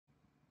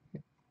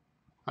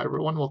Hi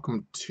everyone,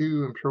 welcome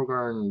to Imperial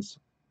Gardens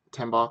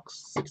 10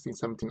 box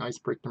 16-17 ice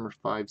break number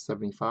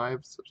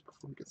 575. So just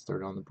before we get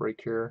started on the break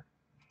here,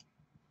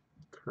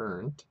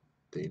 current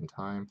date and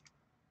time,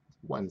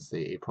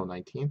 Wednesday, April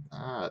 19th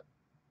at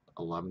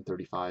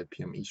 11:35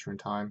 p.m. Eastern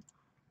Time.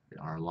 We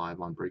are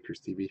live on Breakers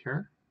TV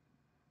here.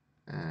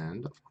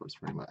 And of course,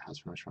 for anyone that has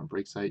information on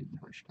break site, you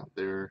can check out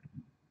there.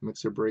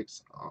 Mixer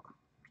breaks,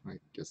 I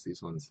guess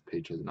these ones, the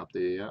page hasn't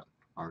updated yet,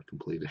 are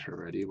completed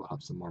already. We'll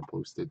have some more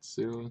posted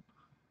soon.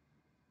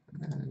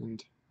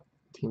 And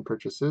team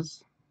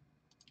purchases.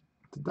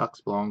 The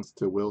Ducks belongs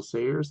to Will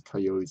Sayers,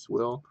 Coyotes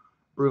Will,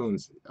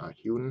 Bruins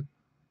Houghton,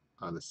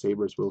 the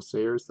Sabres Will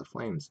Sayers, the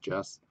Flames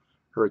Jess,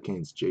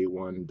 Hurricanes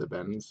J1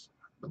 Devens,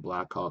 the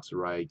Blackhawks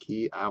Uriah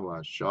Key,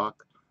 Avalanche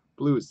Jacques,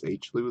 Blues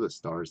H. Lou, the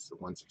Stars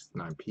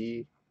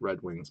 169P, Red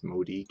Wings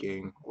Modi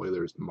Gang,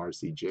 Oilers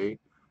Marcy J,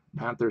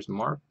 Panthers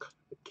Mark,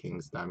 the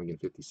Kings Diamond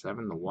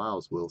 57, the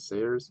Wilds Will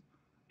Sayers,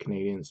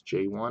 Canadians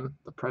J1,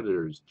 the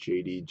Predators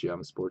JD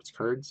Gem Sports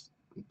Cards,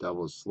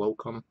 Devils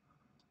Slocum,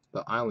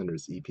 the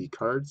Islanders EP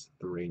Cards,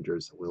 the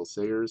Rangers Will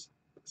Sayers,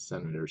 the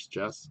Senators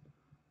Jess,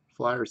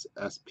 Flyers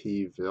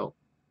SPV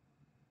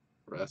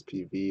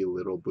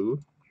Little Boo,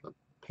 the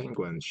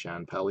Penguins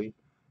Shan Pelly,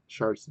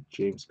 Sharks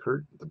James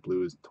Kurt, the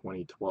Blues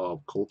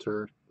 2012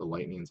 Coulter, the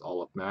Lightning's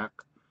Olaf Mack,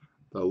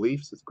 the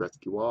Leafs is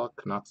Gretzky Wall,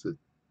 Canucks is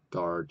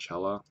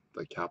Darchella,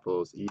 the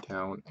Capitals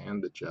E-Town,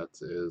 and the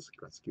Jets is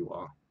Gretzky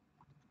Wall.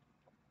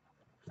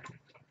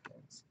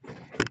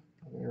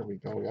 There we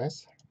go,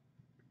 guys.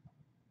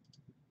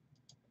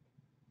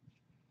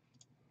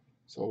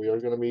 So we are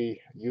going to be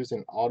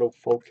using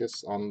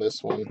autofocus on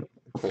this one,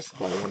 requested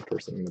by one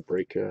person in the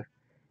break here.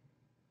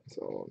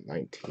 So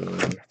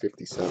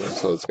 1957.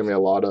 So it's going to be a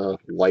lot of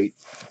light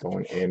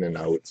going in and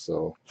out.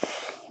 So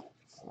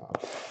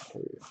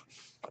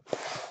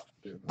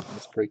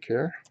this break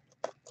here,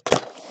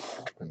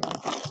 and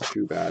not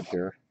too bad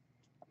here.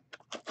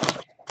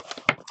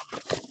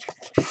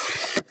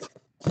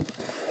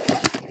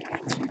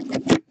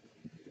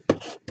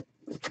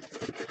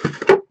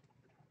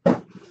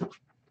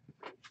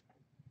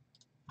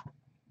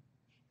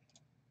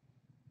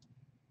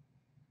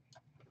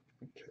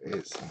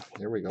 Okay, so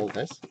here we go,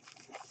 guys.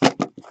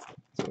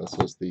 So this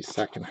was the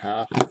second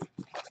half,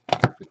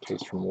 the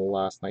case from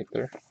last night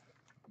there.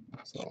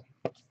 So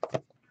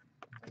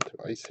to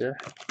ice here.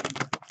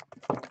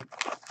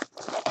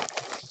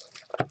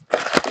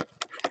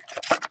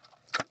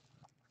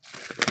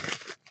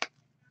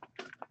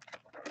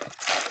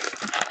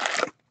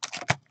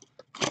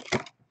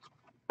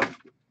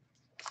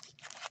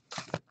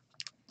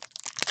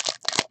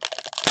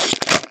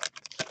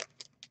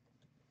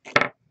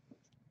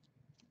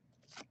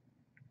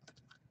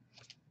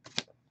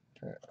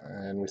 Okay,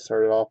 and we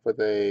started off with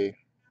a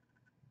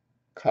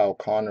Kyle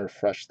Connor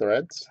Fresh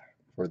Threads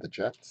for the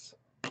Jets.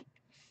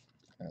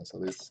 And so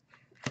this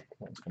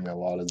one's going to be a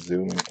lot of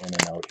zooming in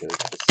and out here,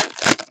 guys.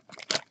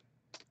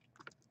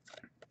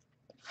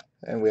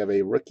 And we have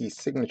a rookie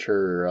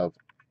signature of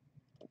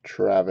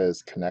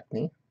Travis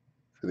Konechny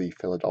for the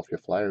Philadelphia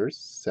Flyers,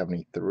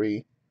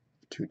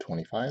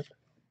 73/225.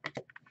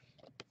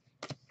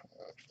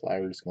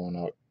 Flyers going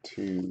out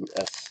to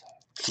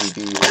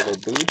SPD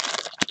Little Boo.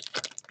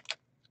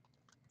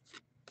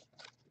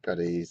 Got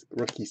a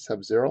rookie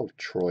Sub-Zero of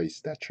Troy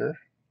Stecher.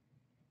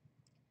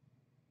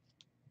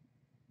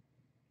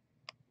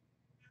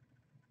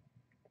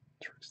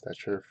 Troy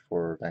Stecher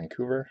for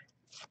Vancouver.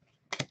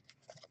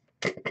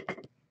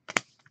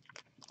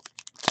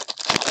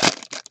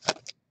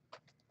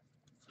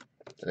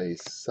 Got a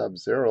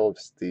Sub-Zero of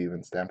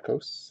Steven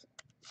Stamkos.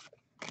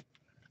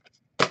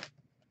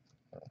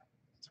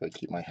 That's why I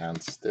keep my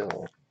hands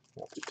still.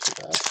 Won't be too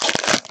bad.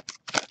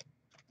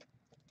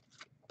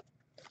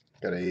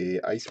 Got a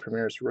Ice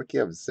Premier's rookie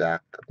of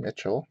Zach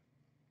Mitchell.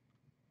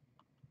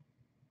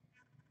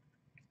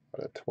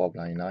 Got a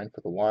 $12.99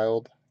 for the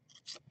Wild.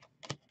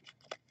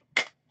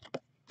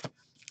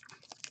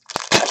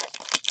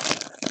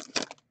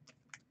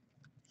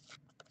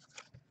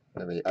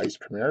 Got a Ice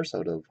Premier's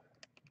out of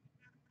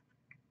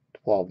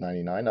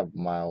 $12.99 of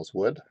Miles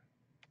Wood.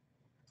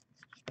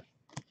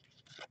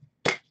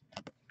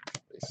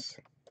 Nice.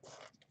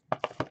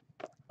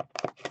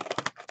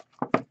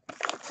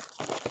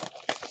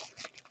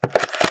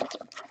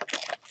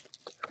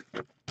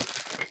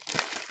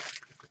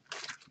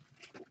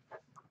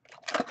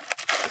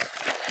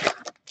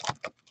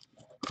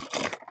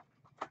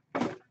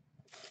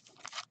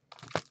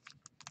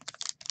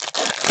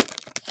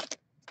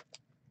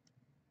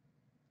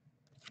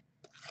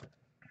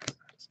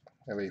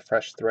 We have a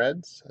Fresh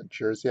Threads, a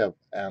jersey of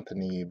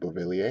Anthony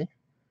Beauvillier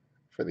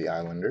for the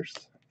Islanders.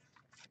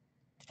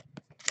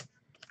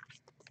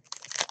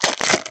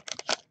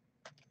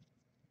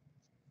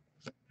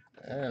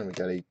 And we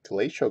got a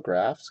Glacial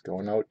Graphs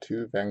going out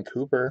to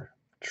Vancouver,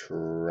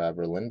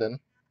 Trevor Linden.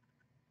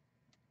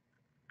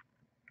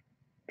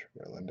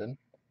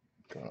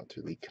 Going out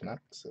to the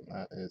Canucks, and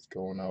that is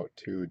going out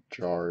to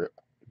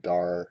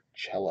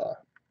Darchella.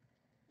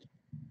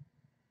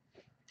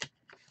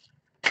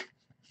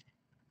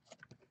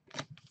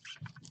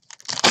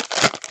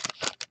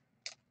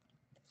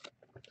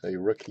 A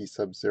rookie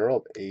Sub-Zero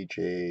of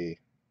AJ.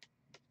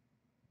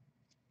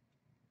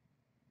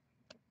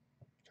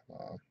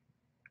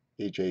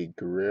 AJ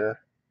Greer.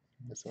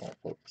 I guess I won't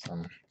focus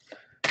on.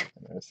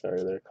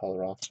 Sorry there,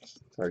 Colorado.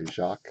 Sorry,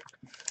 Jacques.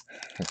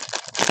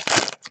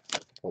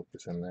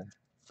 Focus in there.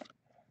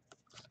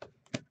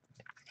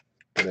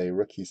 Got a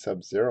rookie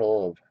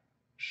Sub-Zero of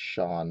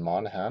Sean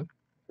Monahan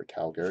for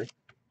Calgary.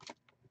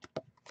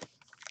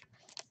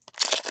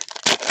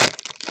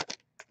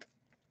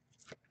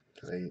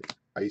 Got a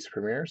Ice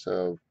Premieres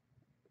of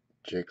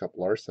Jacob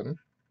Larson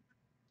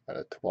at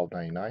a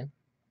 $12.99.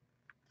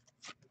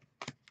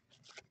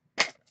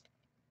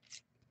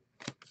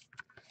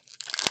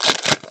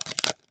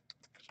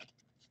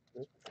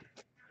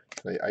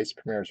 The Ice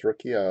Premieres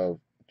rookie of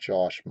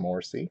Josh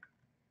Morrissey,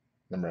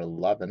 number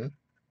 11,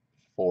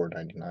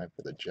 $4.99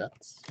 for the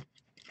Jets.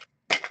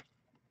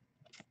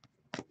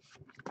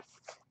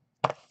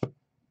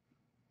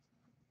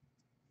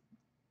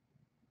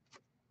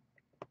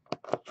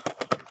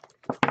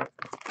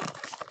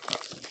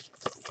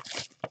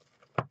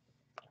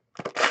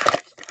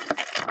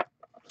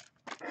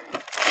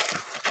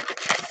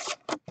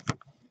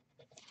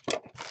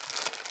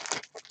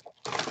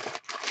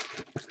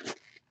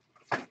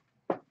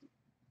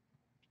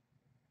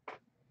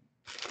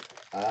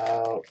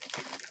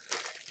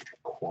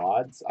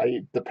 Quads.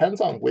 Depends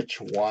on which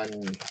one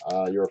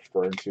you're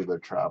referring to there,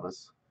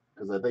 Travis.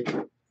 Because I think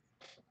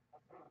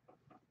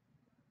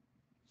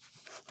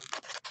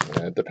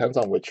it depends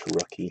on which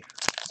rookie.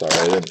 Sorry,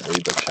 I didn't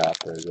read the chat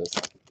there.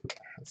 Just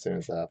as soon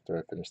as after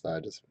I finished that, I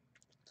just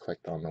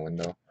clicked on the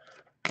window.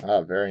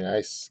 Very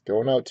nice.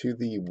 Going out to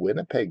the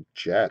Winnipeg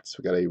Jets.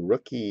 We got a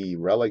rookie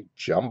relic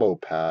jumbo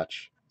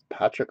patch,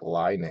 Patrick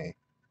Laine.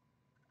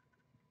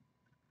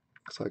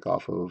 Looks like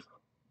off of,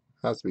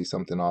 has to be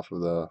something off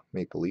of the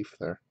Maple Leaf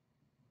there.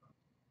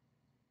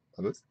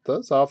 And this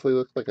does awfully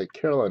look like a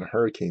Carolina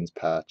Hurricanes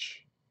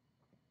patch.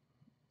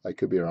 I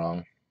could be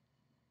wrong.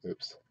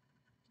 Oops.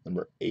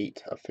 Number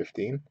 8 of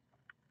 15.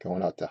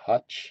 Going out to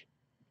Hutch.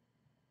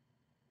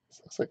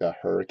 This looks like a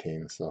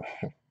Hurricane, so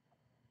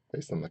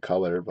based on the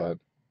color, but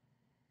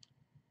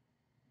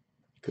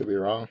could be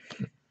wrong.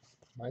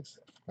 Nice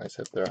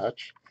hit there,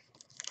 Hutch.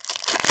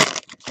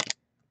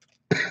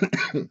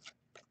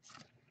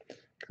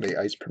 The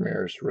Ice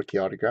Premieres rookie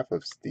autograph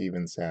of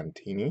Steven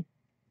Santini.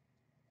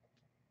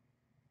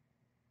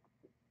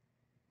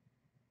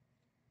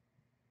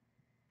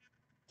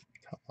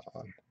 Come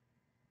on.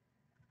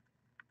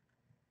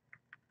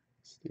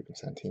 Steven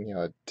Santini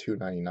at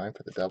 $2.99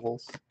 for the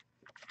Devils.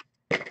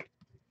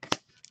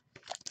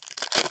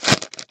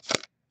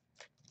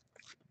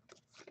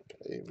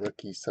 A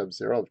rookie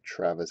Sub-Zero of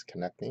Travis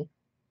Konecny.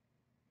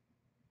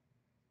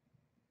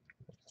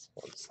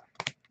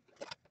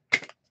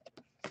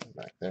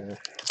 Back there.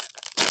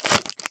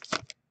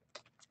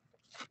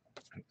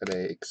 Got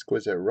a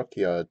exquisite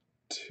rookie at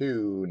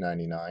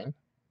 $2.99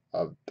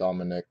 of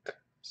Dominic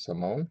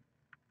Simone,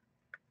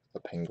 the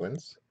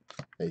Penguins.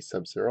 A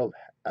Sub-Zero of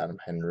Adam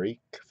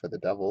Henrique for the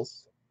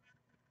Devils.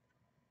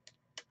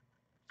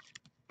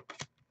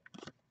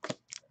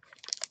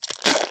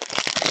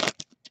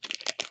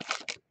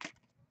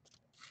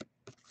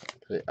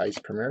 The Ice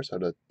Premieres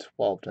out of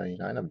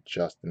 $12.99 of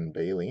Justin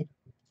Bailey.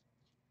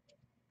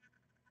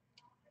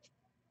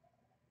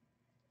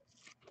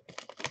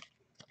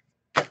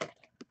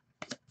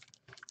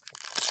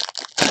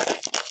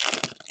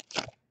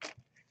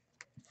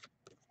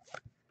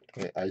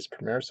 The Ice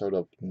Premieres out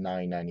of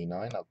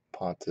 $9.99 of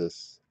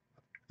Pontus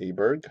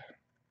Aberg for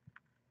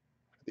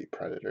the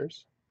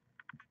Predators.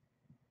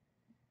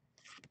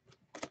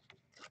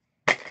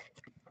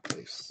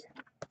 Nice.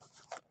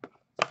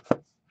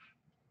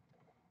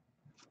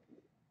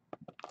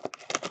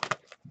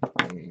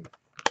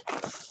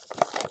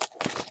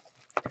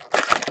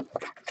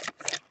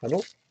 I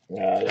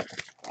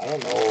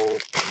don't know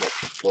what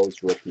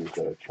those rookies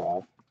are,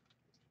 Trav.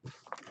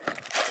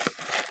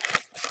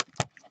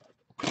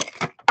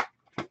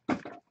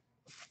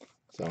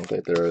 So I don't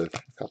think there are a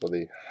couple of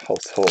the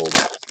household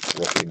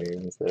rookie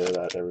names there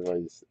that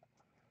everybody's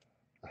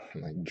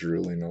like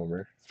drooling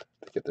over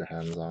to get their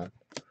hands on.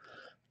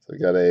 So we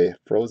got a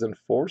Frozen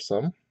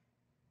Foursome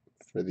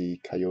for the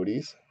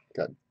Coyotes.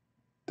 Got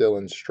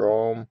Dylan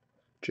Strome,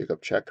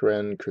 Jacob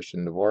Chekrin,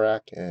 Christian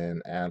Dvorak,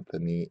 and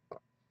Anthony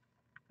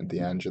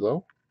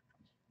D'Angelo.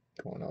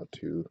 Going out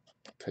to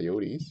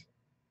Coyotes.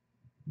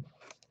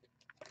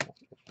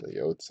 The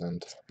Yotes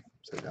and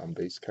upside down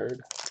base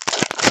card.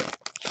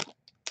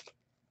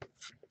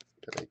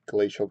 Got a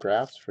Glacial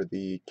Graphs for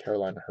the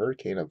Carolina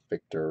Hurricane of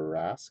Victor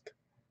Rask.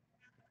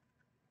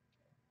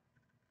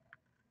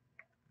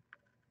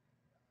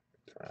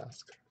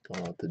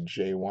 Going out to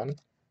J1.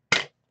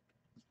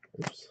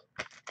 Oops.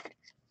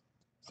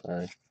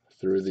 Sorry.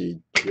 Through the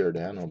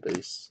Giordano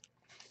base.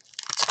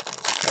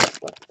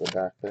 Stuck at the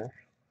back there.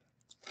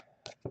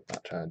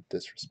 Not trying to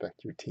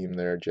disrespect your team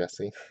there,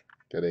 Jesse.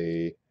 Got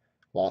a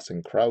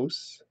Lawson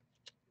Krause.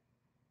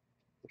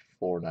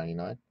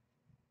 $4.99.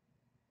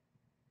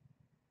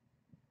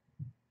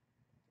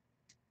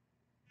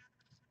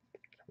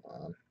 Come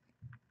on.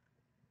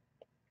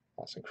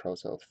 Boston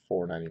Crows out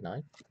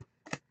 $4.99.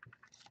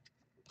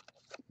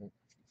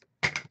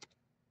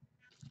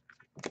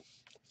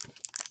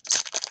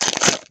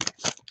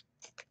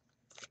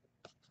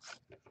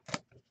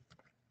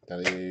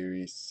 Got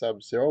a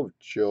Sub-Zero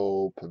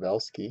Joe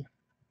Pavelski.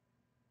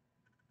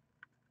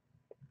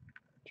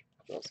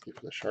 Pavelski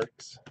for the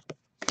Sharks.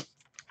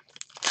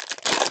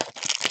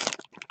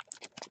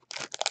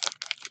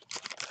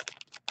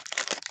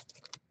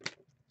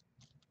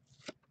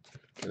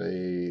 Got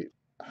a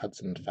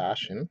Hudson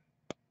Fashion.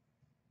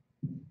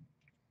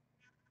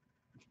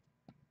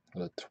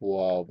 Got a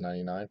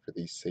 $12.99 for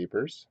the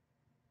Sabres.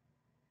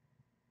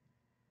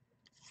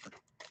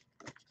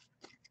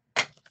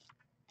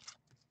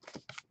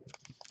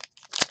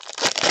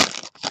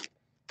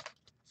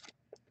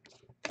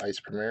 Ice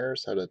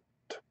Premiers out of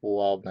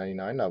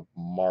 $12.99 of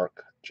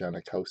Mark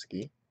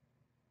Janikowski.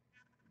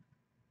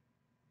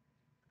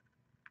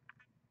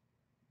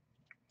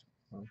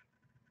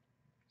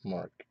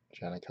 Mark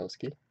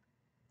Janikowski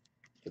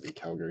for the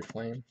Calgary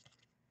Flame.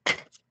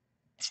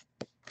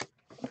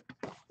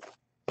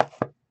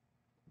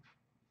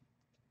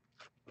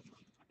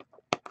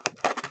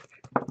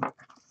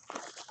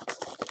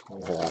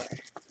 Wow.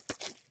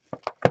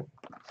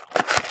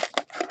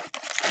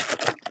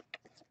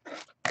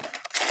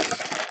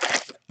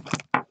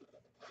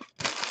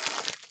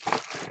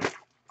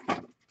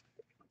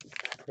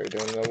 Are you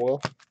doing that,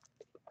 Will?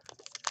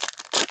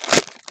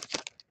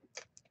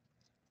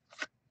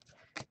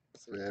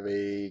 So we have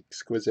a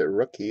exquisite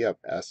rookie of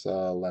Esa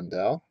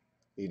Lundell,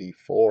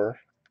 84,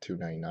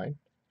 $2.99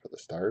 for the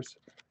Stars.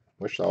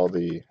 Wish all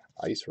the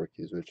ice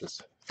rookies would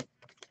just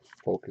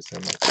focus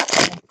in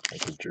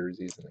like the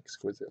jerseys and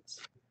exquisites.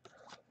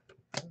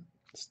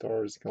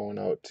 Stars going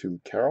out to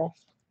Carol.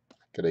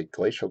 Got a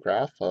glacial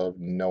graph of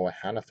Noah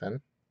Hannafin,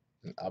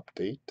 an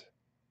update.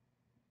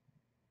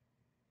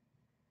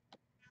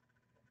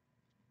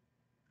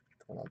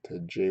 Going out to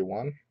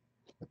J1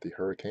 with the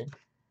Hurricane.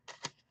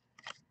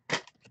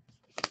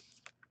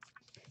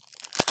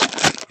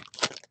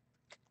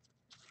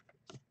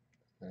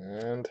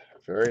 And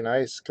very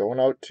nice. Going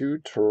out to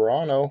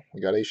Toronto.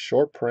 We got a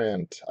short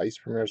print. Ice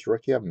Premier's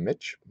rookie of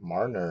Mitch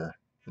Marner.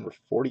 Number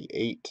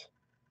 48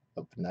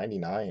 of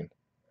 99.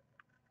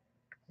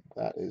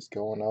 That is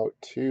going out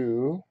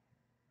to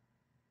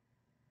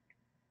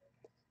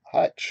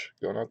Hutch.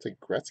 Going out to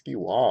Gretzky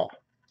Wall.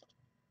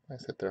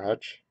 Nice hit there,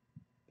 Hutch.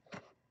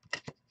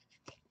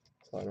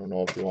 So I don't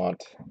know if you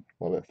want a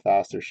little bit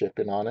faster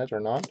shipping on it or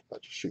not,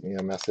 but just shoot me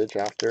a message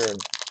after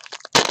and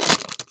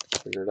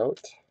figure it out.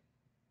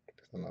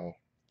 I don't know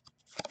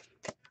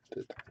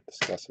to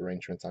discuss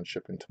arrangements on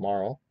shipping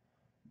tomorrow.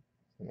 I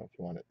don't know if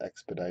you want it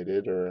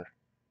expedited or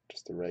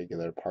just a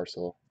regular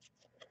parcel.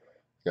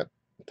 Got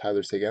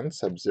Tyler Seguin,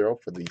 Sub-Zero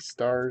for the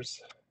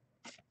Stars.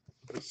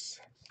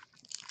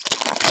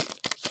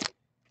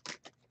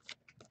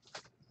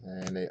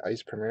 And a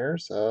Ice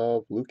Premiers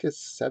of Lucas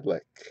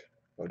Sedlick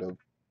out of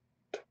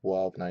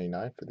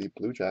 $12.99 for the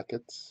Blue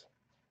Jackets.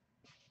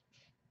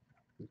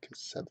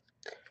 Lucas Sedlick.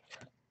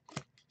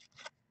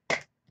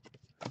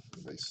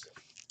 Nice.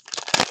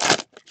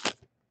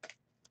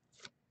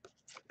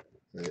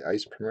 The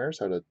Ice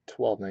Premiers out of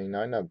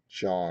 $12.99 of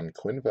John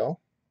Quinville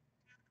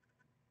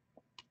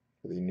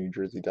for the New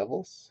Jersey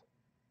Devils.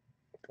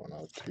 Going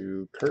out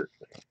to Kurt.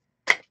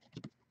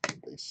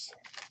 Base.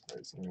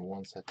 Alright, give me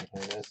 1 second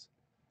here, guys.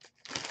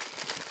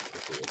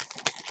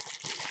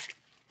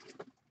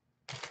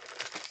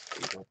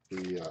 We got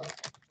the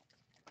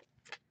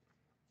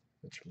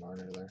Mitch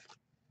Marner there.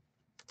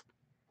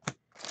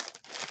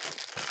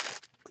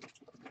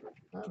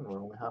 And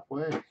we're only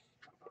halfway.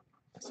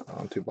 So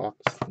on to box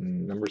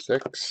number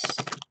 6.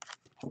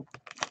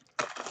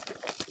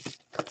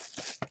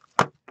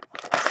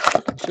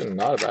 Actually,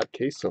 not a bad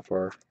case so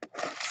far.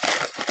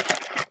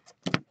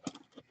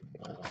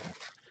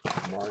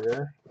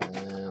 Marner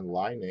and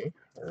Line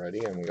already,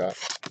 and we got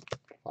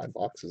 5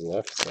 boxes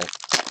left. So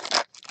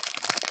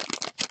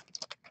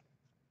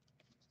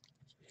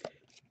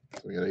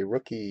we got a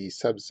rookie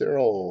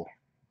Sub-Zero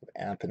of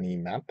Anthony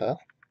Mantha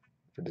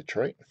for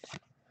Detroit.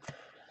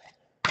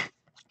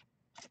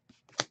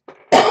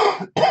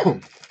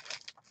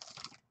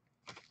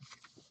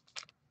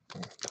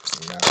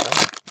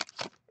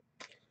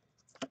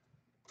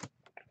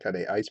 Got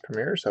a Ice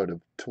Premiers out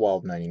of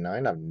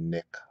 $12.99 of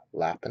Nick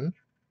Lappin.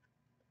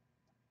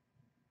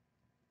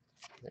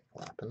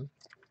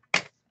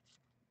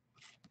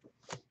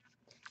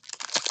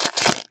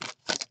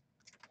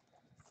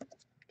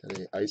 Got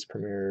a Ice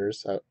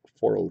Premiers at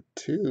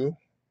 402.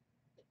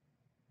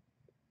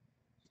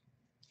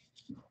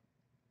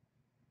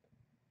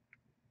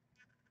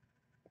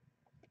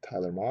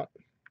 Tyler Mott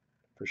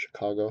for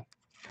Chicago.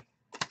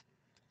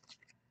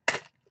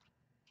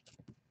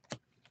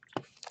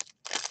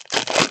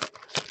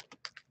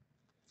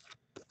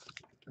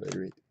 Got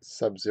a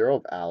Sub-Zero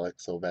of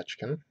Alex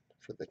Ovechkin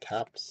for the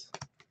Caps.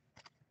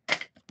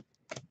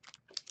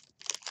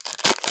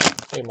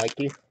 Hey,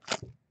 Mikey.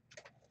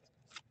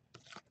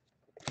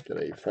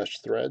 Got a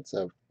Fresh Threads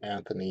of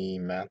Anthony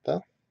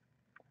Mantha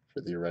for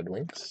the Red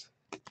Wings.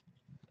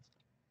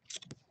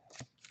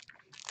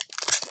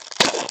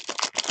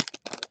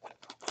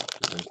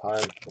 in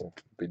time. We'll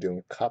be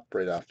doing Cup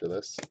right after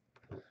this.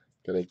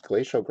 Got a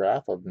glacial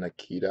graph of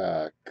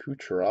Nikita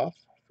Kucherov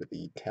for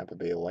the Tampa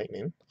Bay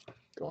Lightning.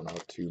 Going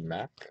out to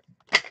Mac.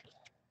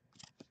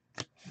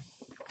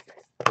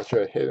 That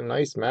should hit a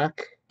nice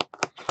Mac.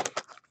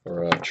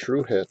 Or a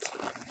true hit.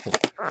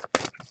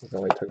 It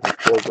only took me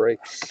 4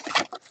 breaks.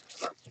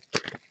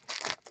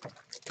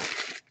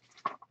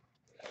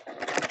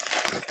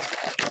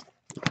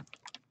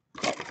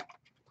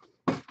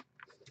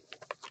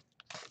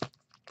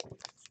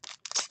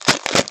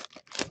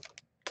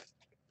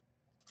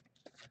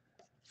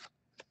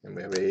 And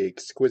we have a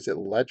Exquisite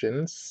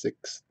Legends,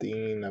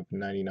 16 of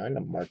 99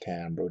 of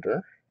Martin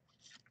Brodeur.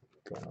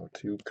 Going out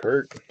to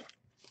Kurt.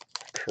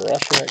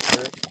 Crushing it,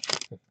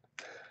 Kurt.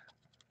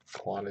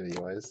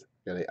 Quantity-wise.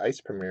 Got a Ice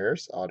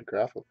Premieres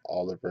autograph of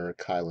Oliver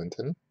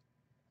Kylenton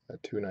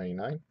at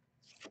 $2.99.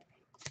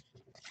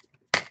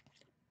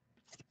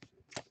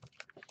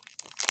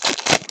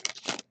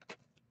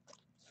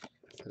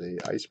 The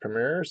Ice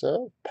Premieres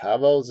of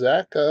Pavel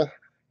Zacha.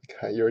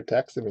 You were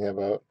texting me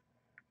about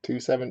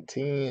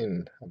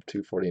 217 of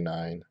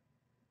 249.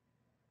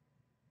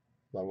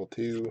 Level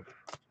 2.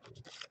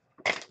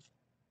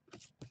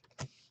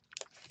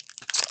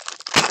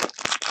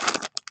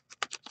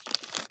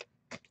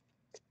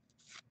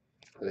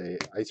 The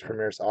Ice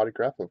Premieres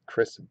autograph of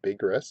Chris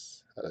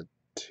Bigris at a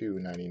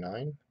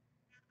 $2.99.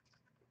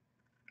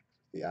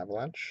 The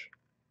Avalanche.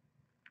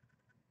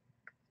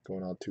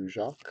 Going on to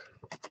Jacques.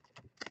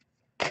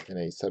 And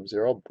a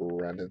Sub-Zero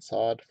Brandon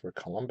Saad for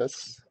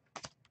Columbus.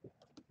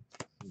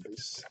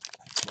 Base.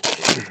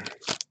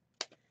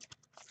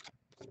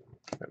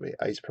 The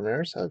Ice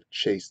Premieres of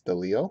Chase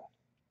DeLeo.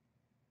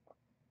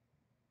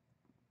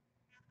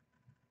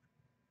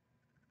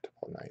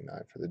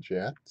 $12.99 for the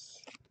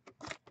Jets.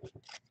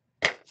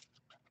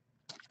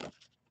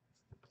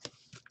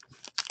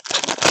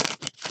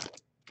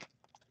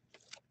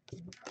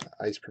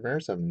 Ice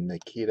Premieres of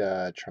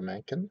Nikita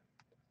Tremankin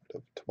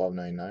of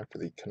 $12.99 for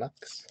the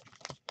Canucks.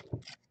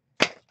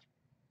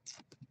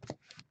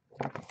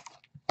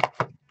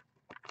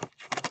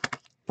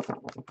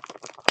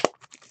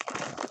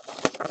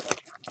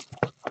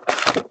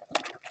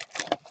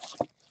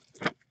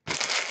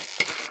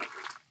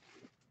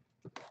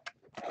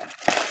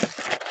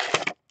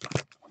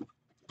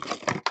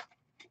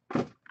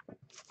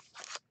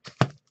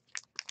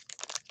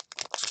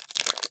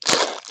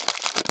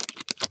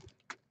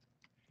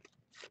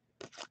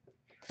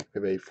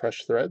 We have a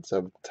Fresh Threads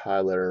of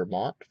Tyler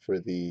Mott for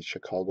the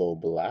Chicago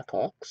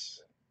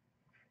Blackhawks.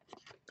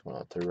 Going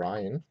out to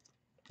Ryan,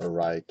 or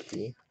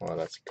Ryke. Oh,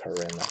 that's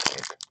Karin, I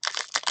think.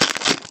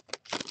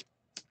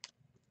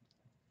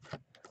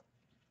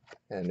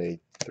 And a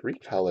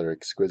 3-color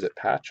Exquisite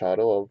Patch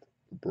Auto of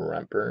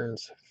Brent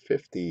Burns,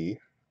 50,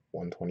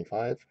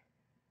 125.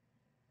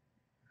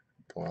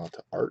 Going out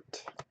to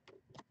Art.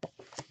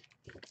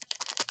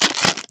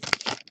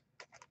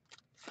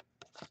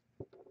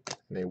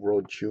 And a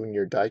World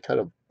Junior die cut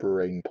of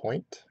Braden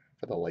Point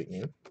for the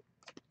Lightning.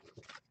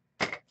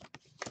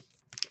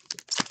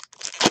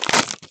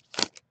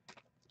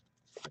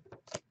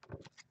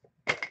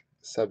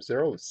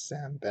 Sub-Zero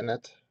Sam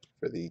Bennett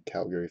for the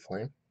Calgary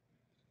Flame.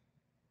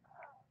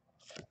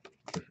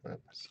 Oh,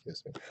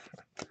 excuse me.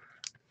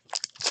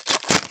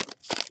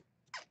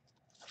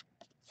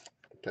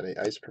 Got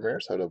a Ice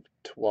Premieres out of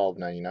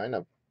 $12.99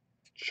 of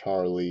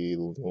Charlie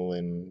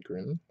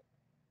Lindgren.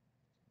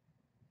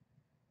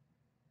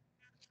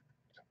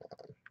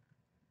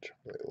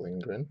 Charlie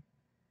Lindgren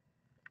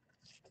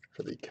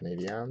for the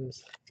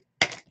Canadiens.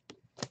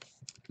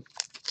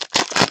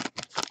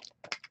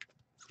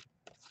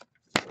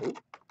 Ooh,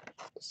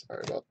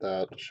 sorry about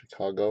that,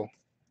 Chicago.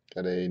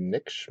 Got a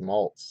Nick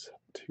Schmaltz,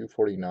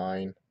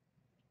 $249,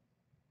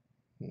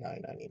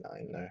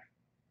 $9.99 there.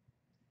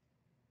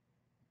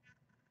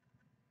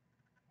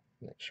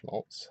 Nick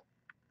Schmaltz.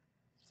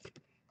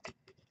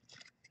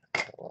 A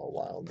little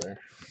wild there.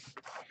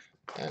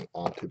 And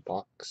on to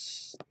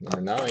box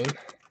number 9.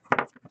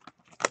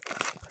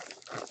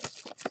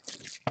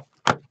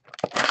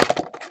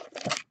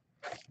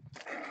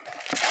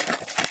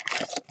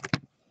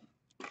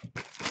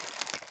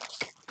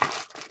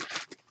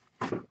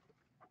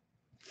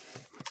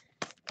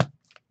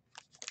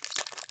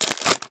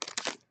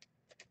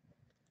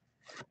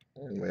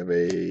 And we have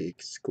a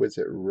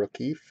Exquisite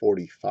Rookie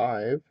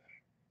 45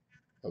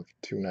 of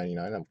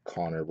 $2.99 of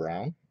Connor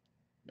Brown.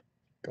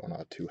 Going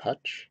out to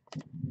Hutch,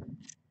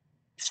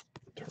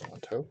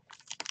 Toronto.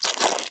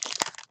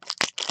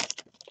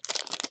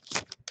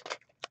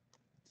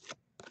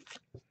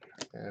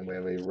 And we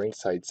have a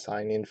ringside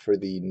sign-in for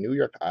the New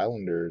York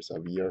Islanders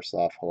of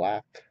Yaroslav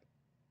Halak.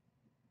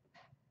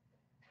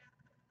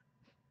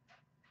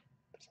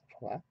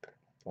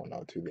 Going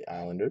out to the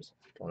Islanders.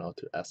 Going out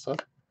to Essa.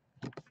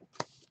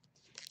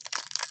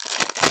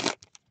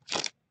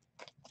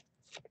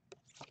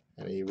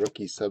 And a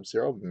rookie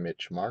Sub-Zero,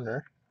 Mitch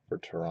Marner for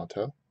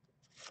Toronto.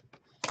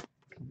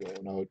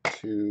 Going out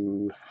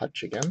to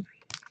Hutch again.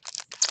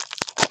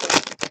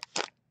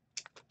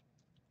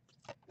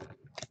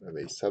 We have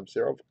a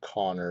Sub-Zero of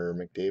Connor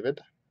McDavid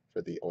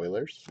for the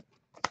Oilers.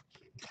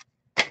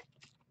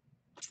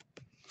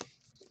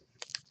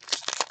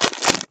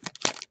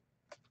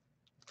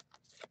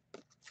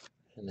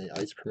 And the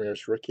Ice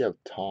Premier's rookie of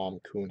Tom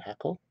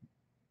Kuhnhackl.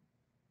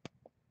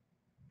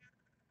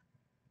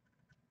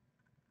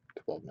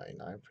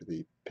 $12.99 for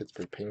the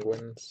Pittsburgh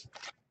Penguins.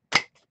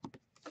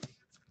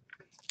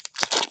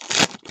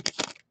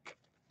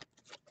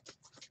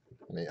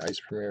 And the Ice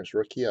Premier's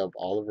rookie of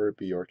Oliver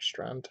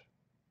Bjorkstrand.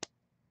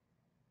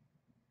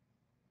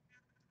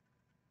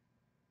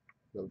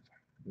 Of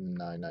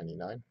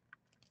 $9.99.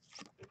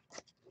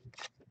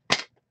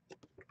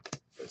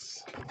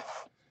 Yes.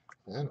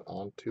 And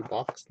on to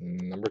box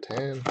number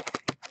 10.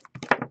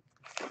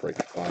 Break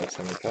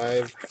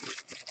 575.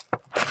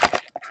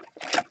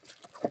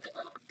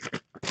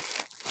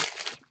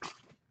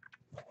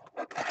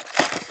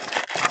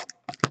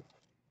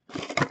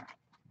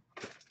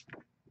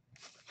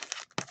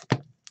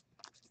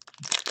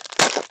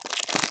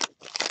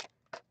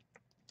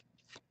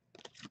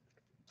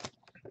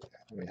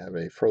 We have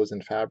a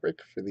Frozen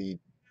Fabric for the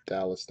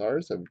Dallas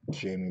Stars of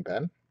Jamie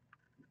Benn.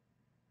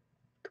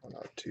 Going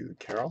out to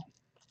Carol.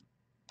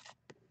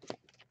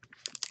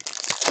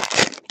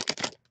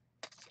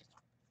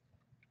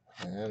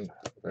 And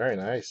very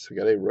nice. We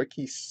got a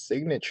Rookie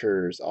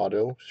Signatures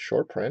auto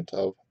short print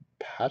of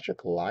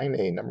Patrick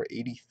Laine, number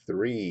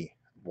 83,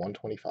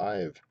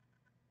 125.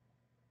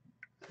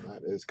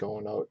 That is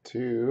going out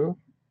to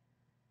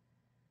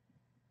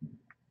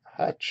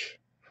Hutch.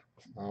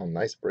 Oh,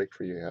 nice break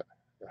for you,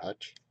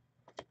 Hutch.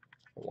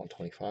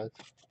 125.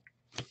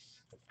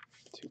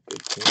 Two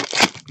big teams.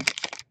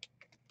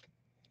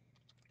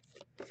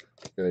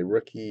 Got a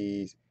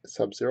Rookie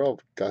Sub-Zero of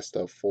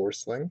Gustav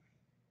Forsling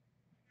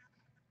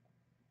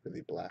for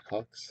the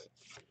Blackhawks.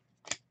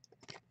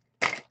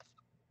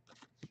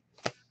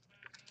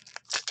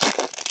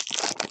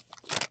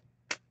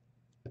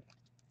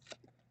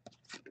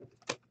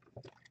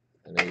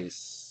 And a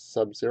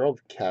Sub-Zero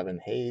of Kevin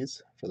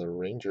Hayes for the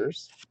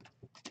Rangers.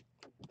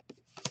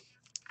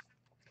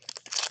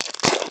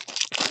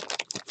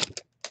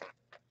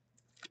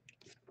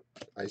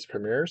 Ice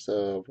Premiers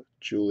of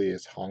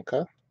Julius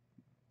Honka.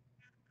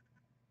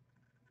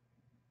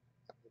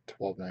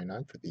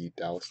 $12.99 for the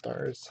Dallas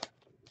Stars.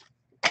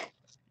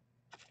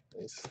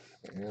 Nice.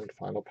 And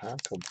final pack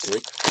of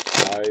Break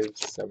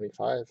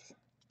 575.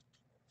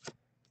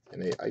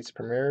 And a Ice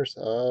Premiers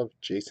of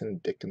Jason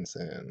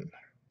Dickinson.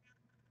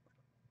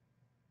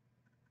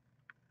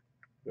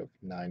 Of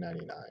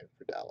 $9.99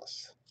 for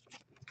Dallas.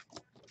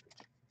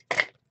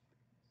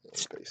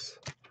 Base.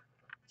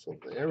 So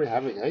there we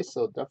have it, guys.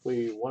 So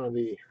definitely one of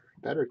the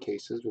better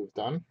cases we've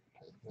done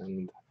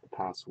in the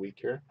past week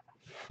here.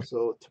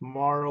 So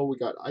tomorrow we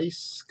got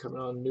Ice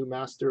coming on, new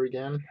master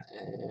again,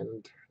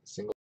 and single